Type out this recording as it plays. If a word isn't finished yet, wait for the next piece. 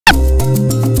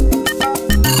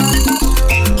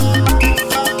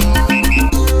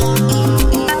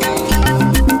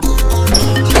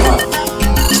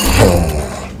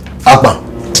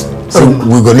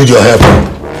we gonna need your help.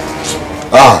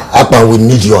 Akpan, we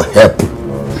need your help.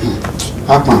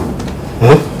 Akpan,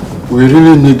 we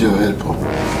really need your help.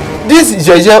 This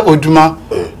Jeje Oduma,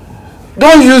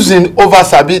 don't use in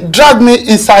oversabi, drag me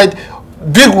inside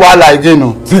big wala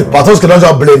again. See, Patoski don't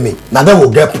just blame me. Now then we'll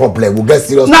get problem, we'll get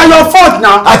serious. Now your fault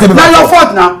now. Now your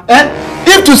fault now.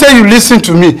 If to say you listen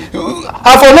to me,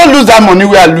 I will not lose that money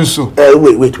where I lose so.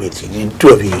 Wait. The two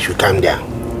of you should calm down.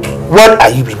 What are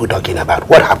you people talking about?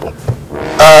 What happened?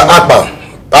 Akpan,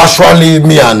 actually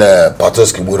me and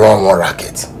Patoski we run one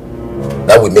racket.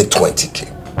 That will make 20K.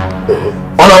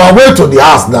 On our way to the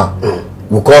house now,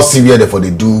 we'll call Syria for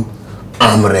the do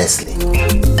arm wrestling.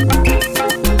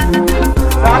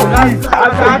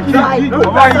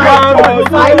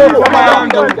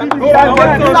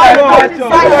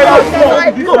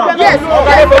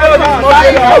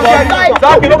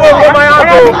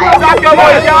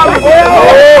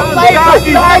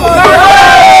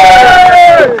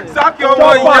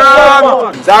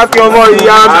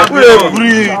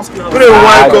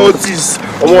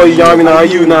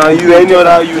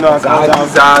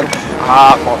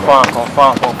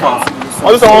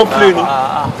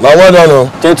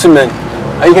 Gentlemen,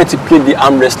 are you going to play the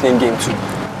arm wrestling game too?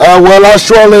 Well,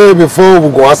 actually, before we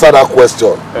go answer that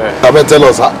question, can you tell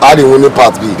us how the winning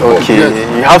part be? Okay,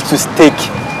 you have to stake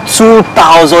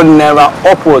 2,000 naira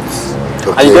upwards,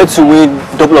 and you get to win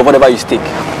double of whatever you stake.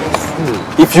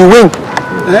 If you win,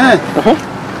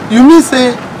 you mean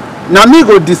say, now me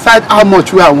go decide how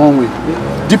much we are one way,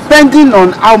 depending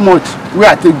on how much we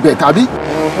are take bet, abi?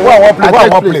 Who I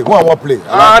want play?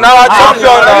 now our champion,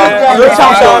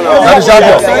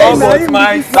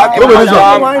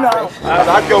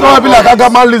 No, I be like I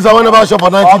got my Lisa whenever I shop for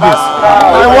 90 days.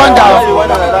 I wonder.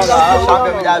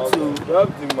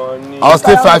 I'll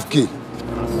stay 5K.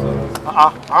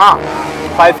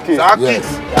 5K. Yes.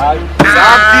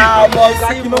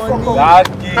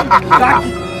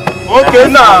 Okay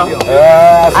now.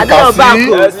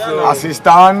 As it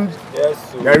stands,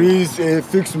 there is a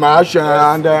fixed match,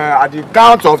 and at the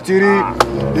count of 3,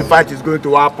 the fight is going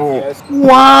to happen.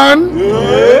 1,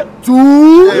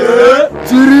 2,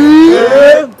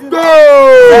 3, go!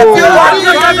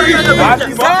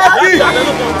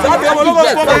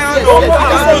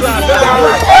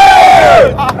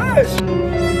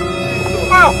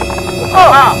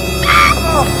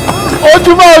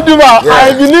 Oduma,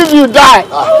 I believe you die.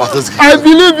 I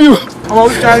believe you.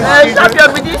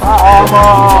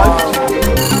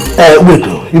 Wait,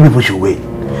 you people should wait.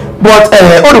 But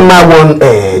Oduma won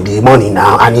the money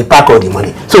now, and he packed all the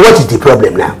money. So what is the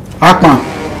problem now? Akpan,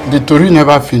 the story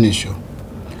never finish.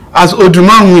 As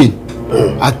Oduma win,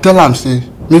 I tell him say,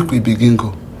 make we begin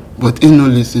go. But he no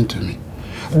listen to me.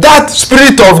 That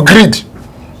spirit of greed,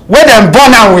 where them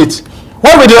born am with,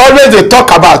 what we always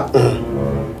talk about,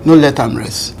 no let them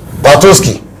rest.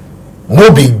 Patoski,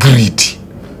 no be greed,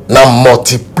 now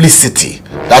multiplicity.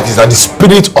 That is the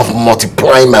spirit of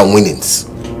multiplying my winnings.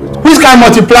 Which kind of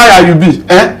multiplier you be?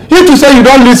 You to say you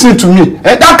don't listen to me.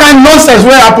 That kind of nonsense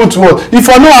will happen to us. If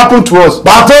it no happen to us.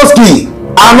 Patoski,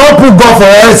 I not put God for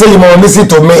head say you must listen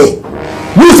to me.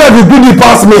 You said you good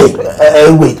pass me.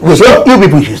 Wait, you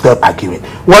people should stop arguing.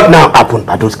 What now happened,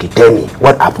 Patoski? Tell me,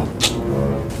 what happened?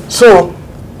 So,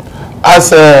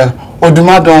 as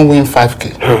Oduma don't win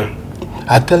 5K,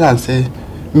 I tell him say,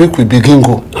 make we begin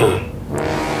go.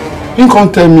 He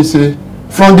can't tell me say,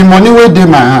 from the money where dey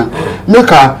my hand, make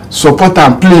her support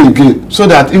and play again so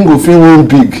that he go feel win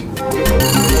big.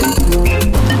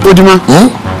 Oduma,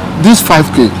 this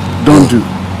 5K don't do.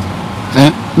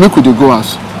 Make we dey go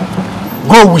house.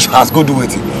 Go which house, go do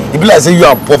it. It be like say you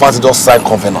and poverty just sign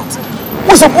covenant.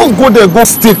 We suppose go there, go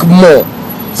stake more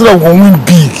so that we will win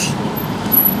big.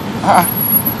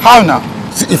 How now?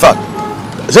 See, in fact,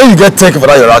 say you get 10K for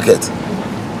that your racket,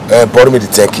 borrow me the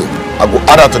 10K. I go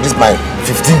add that to this my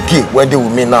 15K when they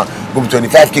with me now. Go to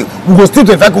 25K. We go still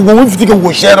 25K, we go win 50K, we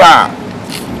go share her.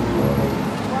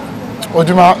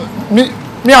 Oduma,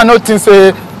 me I not think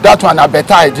say that one a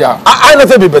better idea. I not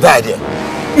think be better idea.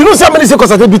 You know see how many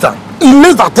seconds I take beat her? In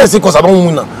less than 10 seconds I don't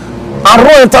win her. I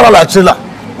run enter like trailer.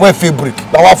 When fabric,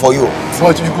 that one for you.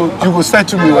 But you go say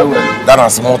to me well. That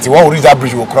is small thing. When we reach that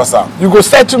bridge, we will cross her. You go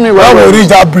say to me well. When we reach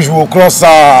that bridge, we will cross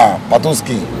her.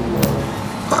 Patoski.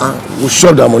 We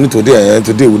shop that money today, and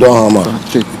today we don't harm her.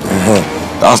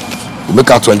 That's we make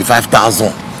her 25,000.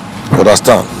 You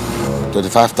understand?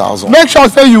 25,000. Make sure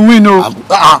say you win, no.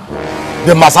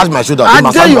 They massage my shoulder. I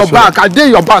dare your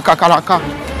back. Kakaraka.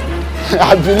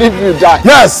 I believe you that.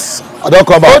 Yes. I don't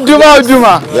come back.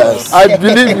 Oduma. Yes. I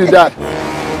believe you that.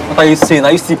 What are you saying?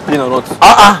 Are you still playing or not?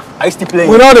 Are you still playing?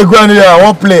 We know the ground here. I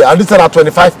won't play. And this is at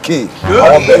 25k.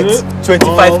 I won't bet.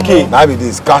 25k. Now be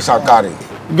this cash and carry.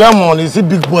 Get money. See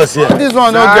big boys here. This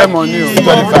one don't get money.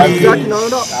 25k.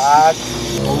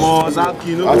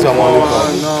 That's your money.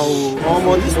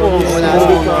 This one.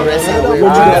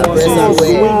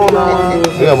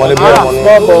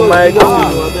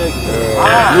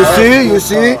 You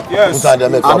see? Yes.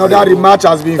 Another rematch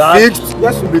has been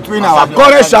fixed between our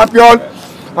current champion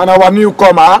and our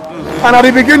newcomer. And at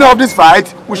the beginning of this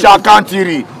fight, we shall count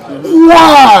 3.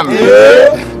 1,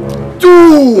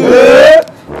 2,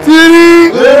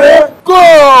 3, go!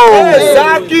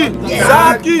 Saki!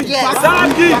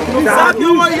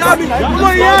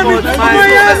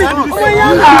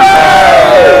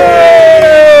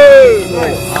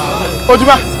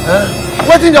 Oduma,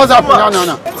 what thing just happened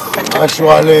now?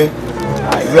 Actually,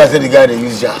 you guys say the guy they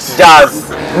use jazz.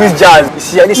 Which jazz? You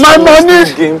see, this My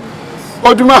money! game.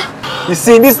 Oduma! You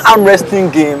see, this arm wrestling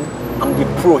game, I'm the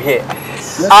pro here.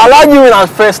 I allowed you in at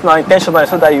first now intentionally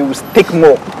so that you will take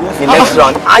more in next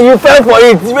round. And you fell for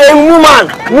it. You're a woman.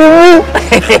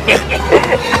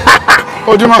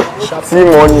 Oduma! See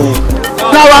money.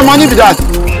 Now our money be that.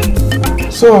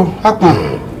 So,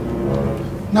 Akpan,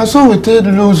 now so we take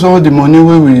lose all the money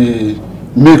we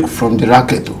make from the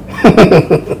racket.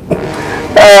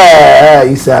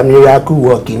 It's a miracle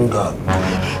working God.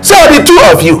 So the two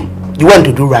of you want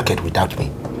to do racket without me.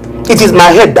 It is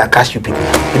my head that cash you people.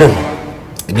 You don't know.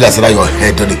 It be like say that your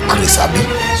head on the crease, abi.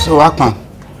 So Akpan,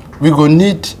 we go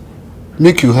need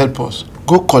make you help us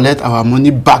go collect our money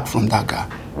back from that guy.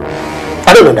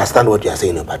 I don't understand what you are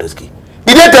saying, Patoski.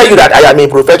 Did they tell you that I am a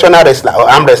professional wrestler or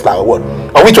arm wrestler or what?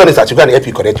 Or which one is that you can help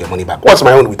you collect your money back? What's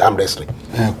my own with arm wrestling?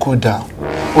 Cool down.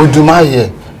 Oduma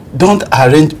here, don't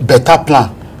arrange better plan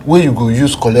where you go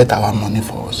use collect our money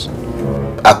for us.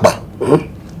 Akpan,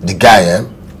 the guy,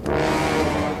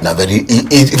 now very.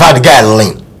 If I the guy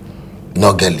lean, you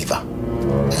not get liver.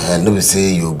 And no be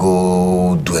say you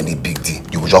go do any big deal.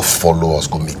 You will just follow us,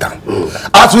 go meet them.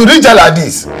 As we reach like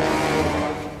this,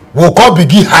 we'll come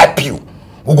begin hype you.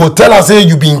 We go tell us say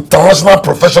you be international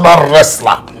professional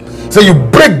wrestler. Say you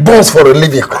break bones for a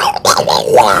living.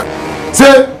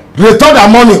 Say return the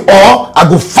money or I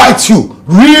go fight you.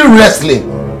 Real wrestling.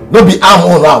 No be arm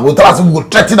on now. We'll tell us we go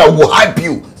threaten that we go hype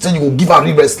you. Say you go give her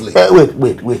real wrestling.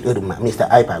 Wait, Mr.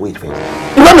 Hyper, wait first.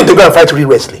 You want me to go and fight real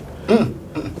wrestling?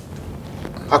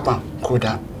 Akpan, cool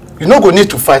down. You no go need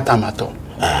to fight him at all.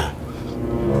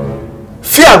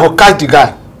 Fear go catch the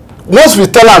guy. Once we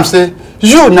tell him say,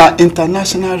 you na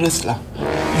international wrestler.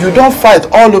 You don't fight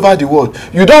all over the world.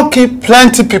 You don't kill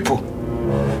plenty people.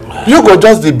 You go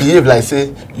just behave like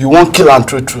say you won't kill and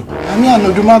true. I mean, and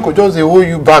Oduma go just hold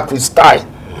you back with style.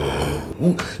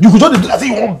 You could just do like say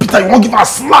you want beat her, you want give her a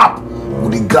slap.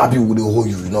 Would they grab you, would they hold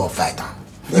you, you know, fight her.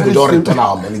 You could just return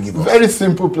our money, give us. Very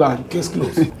simple plan. Case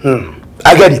closed.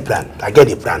 I get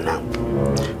the plan now.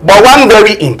 But one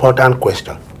very important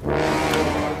question.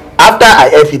 After I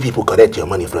help you people collect your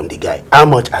money from the guy, how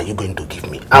much are you going to give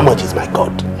me? How much is my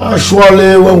cut?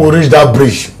 Surely when we reach that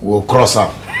bridge, we'll cross her.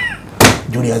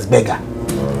 Julius Beggar,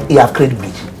 he have created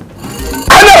bridge.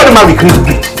 I know the man will create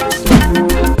bridge.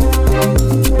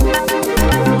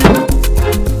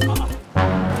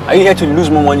 Are you here to lose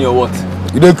more money or what?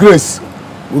 You know, Grace,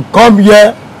 we come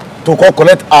here to go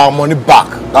collect our money back.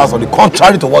 That's on the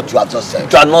contrary to what you have just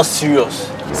said. You are not serious.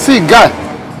 See, guy,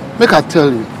 make I tell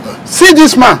you. See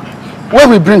this man, where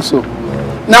we bring so.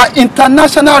 Now,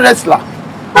 international wrestler.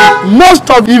 Most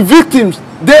of the victims,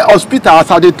 they hospital as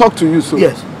they talk to you so.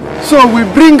 Yes. So we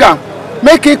bring him,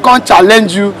 make him come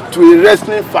challenge you to a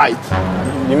wrestling fight.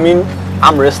 You mean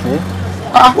arm wrestling?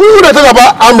 We don't talk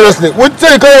about arm wrestling. We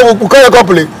tell you, we call your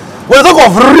company. We talk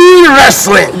of real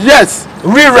wrestling. Yes.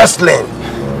 Real wrestling.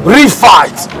 Real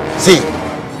fight. See,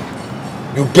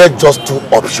 you get just two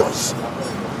options.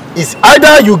 It's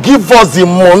either you give us the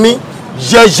money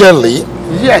usually,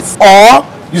 yes, or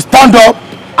you stand up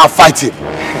and fight him.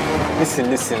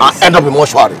 Listen. And end up in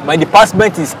mortuary. My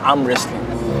department is arm wrestling.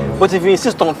 But if you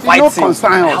insist on fighting,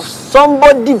 concern have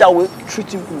somebody that will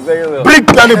treat you very well. Bring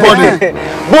anybody.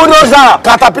 Bulldozer,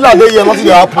 caterpillar, they hear nothing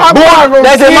happen.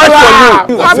 There's a match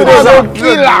for you.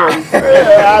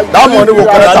 That money will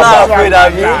collect I'm not about. afraid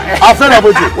of you. Afraid of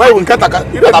it. Why we get a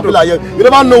caterpillar here? You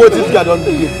never know what this guy done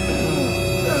again.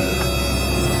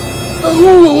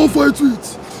 Who will fight with?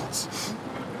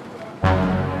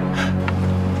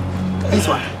 This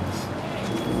one.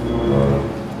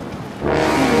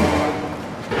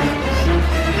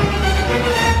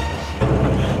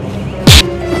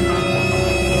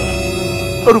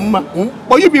 Oduma.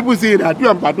 But you people say that you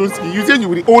and Patoski, you say you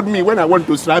will hold me when I want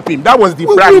to slap him. That was the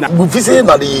plan. We say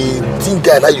that the thing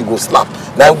guy that you go slap.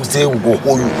 Now we say we go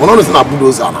hold you. We don't listen to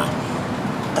bulldozer now.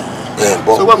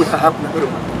 So what will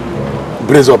happen?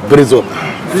 Brace up.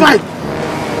 Fight.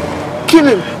 Kill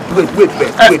him. Wait.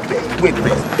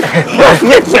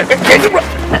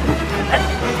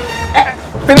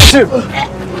 Finish him.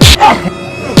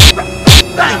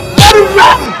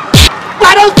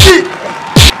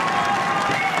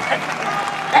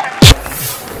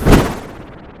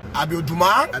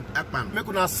 Oduma, Akpan, make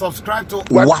una subscribe to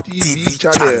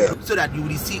wapTVchannel. so that you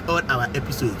will see all our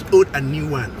episodes, old and new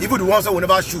ones. Even the ones that we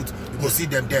never shoot, you go see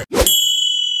them there.